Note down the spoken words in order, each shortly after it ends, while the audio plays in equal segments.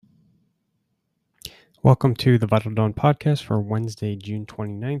Welcome to the Vital Dawn podcast for Wednesday, June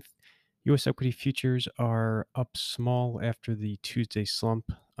 29th. U.S. equity futures are up small after the Tuesday slump.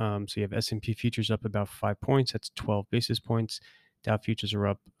 So you have S&P futures up about 5 points. That's 12 basis points. Dow futures are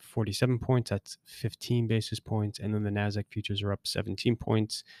up 47 points. That's 15 basis points. And then the NASDAQ futures are up 17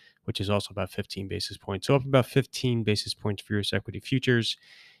 points, which is also about 15 basis points. So up about 15 basis points for U.S. equity futures.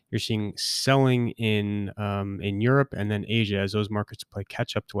 You're seeing selling in Europe and then Asia as those markets play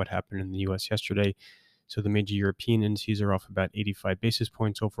catch up to what happened in the U.S. yesterday. So the major European indices are off about 85 basis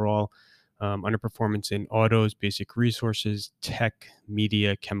points overall. Underperformance in autos, basic resources, tech,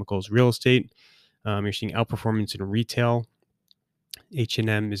 media, chemicals, real estate. You're seeing outperformance in retail.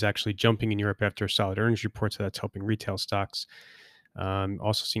 H&M is actually jumping in Europe after a solid earnings report, so that's helping retail stocks.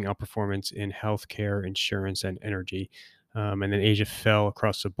 Also seeing outperformance in healthcare, insurance, and energy. And then Asia fell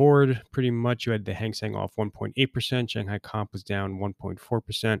across the board pretty much. You had the Hang Seng off 1.8%. Shanghai Comp was down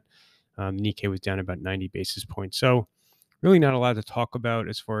 1.4%. Nikkei was down about 90 basis points. So really not a lot to talk about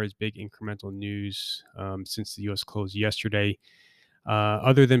as far as big incremental news since the U.S. closed yesterday,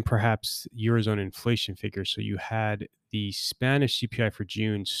 other than perhaps Eurozone inflation figures. So you had the Spanish CPI for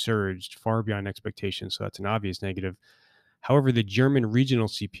June surged far beyond expectations. So that's an obvious negative. However, the German regional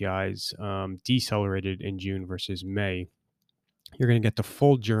CPIs decelerated in June versus May. You're going to get the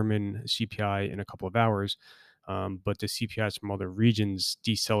full German CPI in a couple of hours, but the CPIs from other regions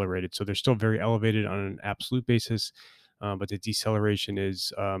decelerated. So they're still very elevated on an absolute basis, but the deceleration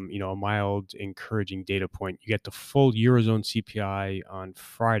is, a mild, encouraging data point. You get the full Eurozone CPI on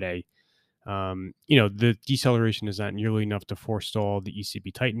Friday. The deceleration is not nearly enough to forestall the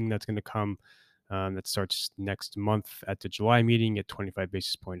ECB tightening that's going to come. That starts next month at the July meeting at 25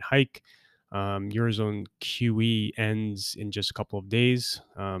 basis point hike. Eurozone QE ends in just a couple of days.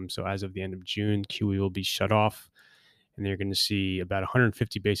 So as of the end of June, QE will be shut off, and they're going to see about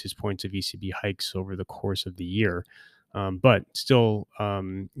 150 basis points of ECB hikes over the course of the year. But still,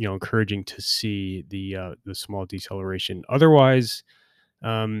 encouraging to see the small deceleration. Otherwise,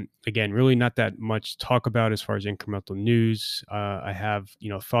 again, really not that much to talk about as far as incremental news. I have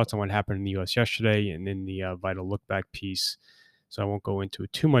thoughts on what happened in the U.S. yesterday and in the Vital Look Back piece, so I won't go into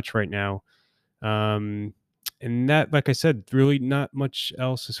it too much right now. And that, like I said, really not much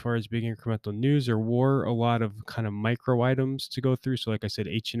else as far as big incremental news. There were a lot of kind of micro items to go through. So like I said,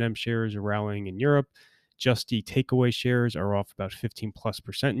 H&M shares are rallying in Europe. Just Eat Takeaway shares are off about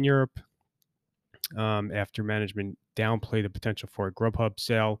 15+% in Europe after management downplayed the potential for a Grubhub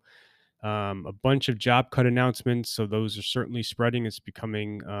sale. A bunch of job cut announcements. So those are certainly spreading. It's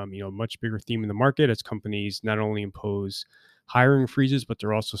becoming, a much bigger theme in the market as companies not only impose hiring freezes, but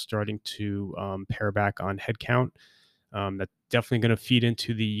they're also starting to pare back on headcount. That's definitely going to feed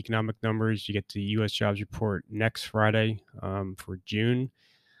into the economic numbers. You get the U.S. jobs report next Friday for June.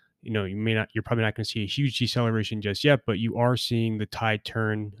 You're probably not going to see a huge deceleration just yet, but you are seeing the tide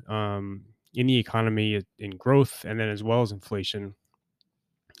turn in the economy in growth and then as well as inflation.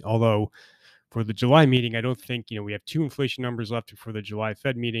 Although for the July meeting, I don't think, we have two inflation numbers left for the July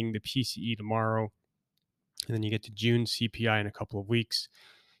Fed meeting, the PCE tomorrow, and then you get to June CPI in a couple of weeks.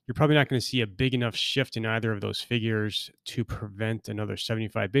 You're probably not going to see a big enough shift in either of those figures to prevent another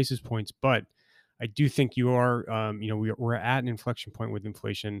 75 basis points. But I do think you are, we're at an inflection point with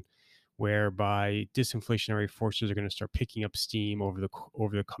inflation whereby disinflationary forces are going to start picking up steam over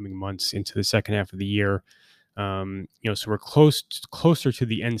the coming months into the second half of the year. So we're closer to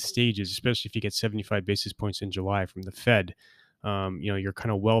the end stages, especially if you get 75 basis points in July from the Fed. You're kind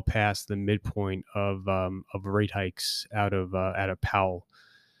of well past the midpoint of rate hikes out of Powell.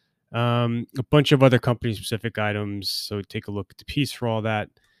 A bunch of other company specific items. So take a look at the piece for all that.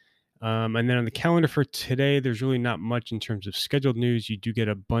 And then on the calendar for today, there's really not much in terms of scheduled news. You do get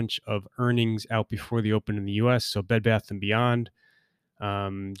a bunch of earnings out before the open in the U.S. So Bed Bath & Beyond,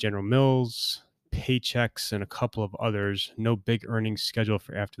 General Mills, Paychex, and a couple of others. No big earnings scheduled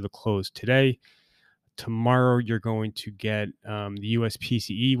for after the close today. Tomorrow, you're going to get the US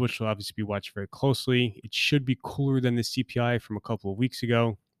PCE, which will obviously be watched very closely. It should be cooler than the CPI from a couple of weeks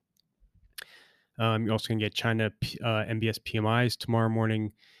ago. You're also going to get China MBS PMIs tomorrow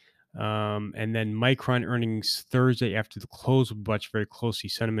morning. And then Micron earnings Thursday after the close will be watched very closely.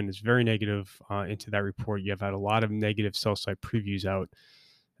 Sentiment is very negative into that report. You have had a lot of negative sell side previews out.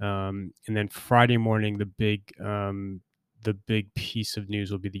 And then Friday morning, the big piece of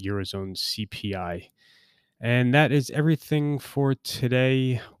news will be the Eurozone CPI. And that is everything for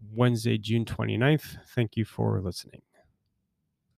today, Wednesday, June 29th. Thank you for listening.